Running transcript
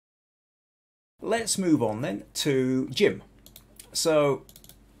let's move on then to Jim. So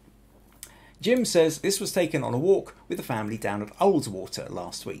Jim says this was taken on a walk with the family down at Ullswater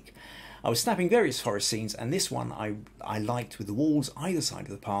last week. I was snapping various forest scenes, and this one I liked, with the walls either side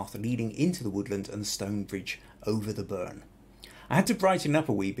of the path leading into the woodland and the stone bridge over the burn. I had to brighten up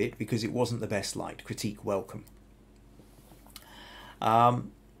a wee bit because it wasn't the best light. Critique welcome. Right,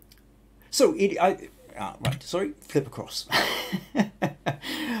 sorry, flip across.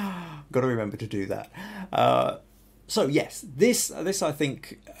 Got to remember to do that. So yes, this I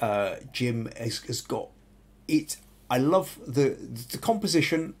think Jim has got it. I love the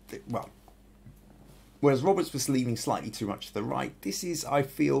composition. Well, whereas Roberts was leaning slightly too much to the right, this is, I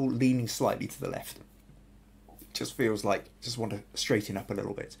feel, leaning slightly to the left. It just feels like just want to straighten up a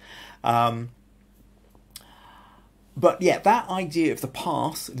little bit. But yeah, that idea of the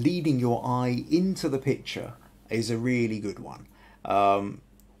path leading your eye into the picture is a really good one.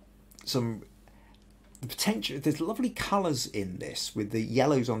 Some potential. There's lovely colours in this with the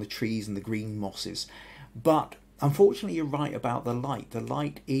yellows on the trees and the green mosses, but unfortunately you're right about the light. The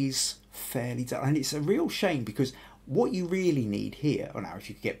light is fairly dull, and it's a real shame because what you really need here, now if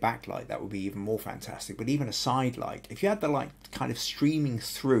you could get backlight that would be even more fantastic, but even a side light, if you had the light kind of streaming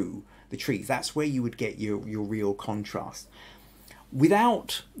through the trees, that's where you would get your real contrast.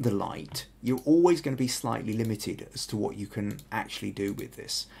 Without the light, you're always going to be slightly limited as to what you can actually do with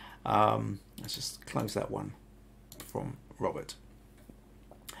this. Let's just close that one from Robert.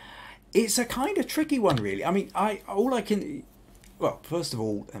 It's a kind of tricky one, really. I mean, well, first of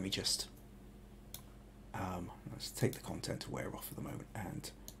all, let me just let's take the content aware off for the moment, and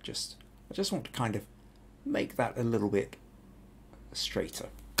I just want to kind of make that a little bit straighter.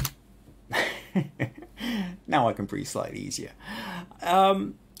 Now I can breathe slightly easier.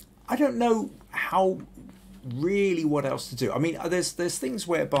 I don't know how really what else to do. I mean, there's things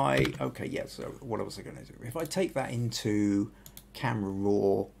whereby, okay, yeah, so what was I going to do? If I take that into camera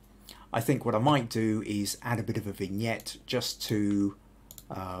raw, I think what I might do is add a bit of a vignette just to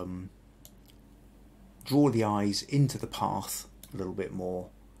draw the eyes into the path a little bit more,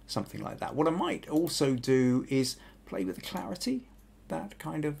 something like that. What I might also do is play with the clarity, that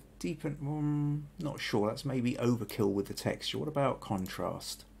kind of deepen, not sure, that's maybe overkill with the texture. What about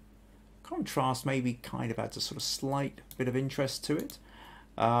contrast? Contrast maybe kind of adds a sort of slight bit of interest to it.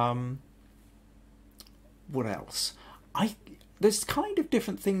 What else? There's kind of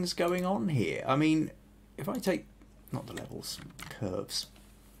different things going on here. I mean, if I take, not the levels, curves,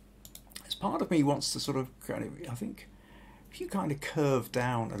 as part of me wants to sort of kind of, I think if you kind of curve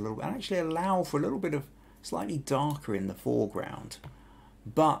down a little bit and actually allow for a little bit of slightly darker in the foreground,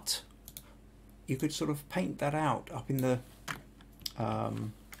 but you could sort of paint that out up in the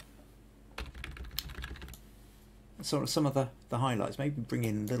sort of some of the highlights, maybe bring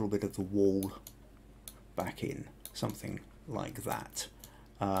in a little bit of the wall back in, something like that.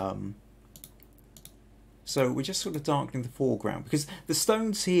 So we're just sort of darkening the foreground because the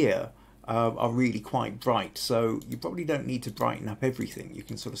stones here are really quite bright, so you probably don't need to brighten up everything. You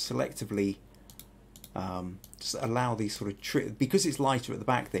can sort of selectively just allow these sort of because it's lighter at the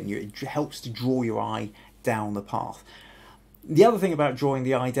back, then it helps to draw your eye down the path. The other thing about drawing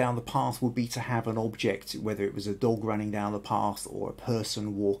the eye down the path would be to have an object, whether it was a dog running down the path or a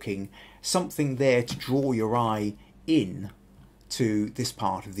person walking, something there to draw your eye in to this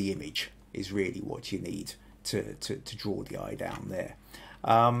part of the image is really what you need to draw the eye down there.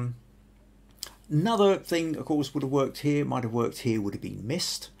 Another thing, of course, would have worked here, might have worked here, would have been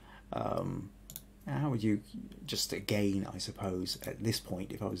mist. How would you, just again, I suppose, at this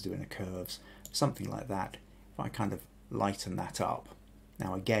point, if I was doing a curves, something like that, if I kind of lighten that up.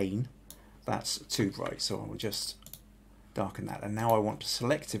 Now again, that's too bright, so I will just darken that. And now I want to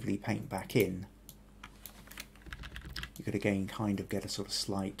selectively paint back in. You could again kind of get a sort of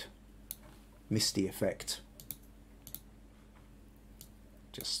slight misty effect.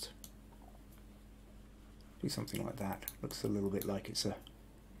 Just do something like that. Looks a little bit like it's a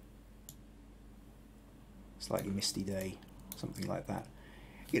slightly misty day, something like that.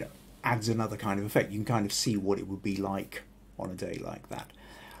 You know, adds another kind of effect. You can kind of see what it would be like on a day like that.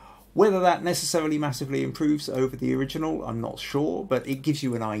 Whether that necessarily massively improves over the original, I'm not sure, but it gives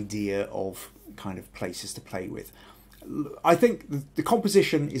you an idea of kind of places to play with. I think the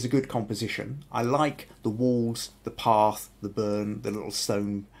composition is a good composition. I like the walls, the path, the burn, the little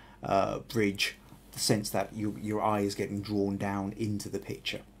stone bridge, the sense that your eye is getting drawn down into the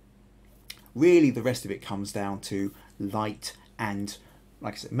picture. Really, the rest of it comes down to light and,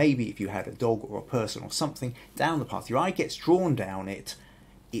 like I said, maybe if you had a dog or a person or something down the path, your eye gets drawn down it.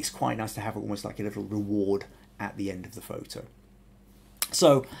 It's quite nice to have almost like a little reward at the end of the photo.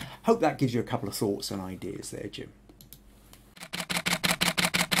 So hope that gives you a couple of thoughts and ideas there, Jim.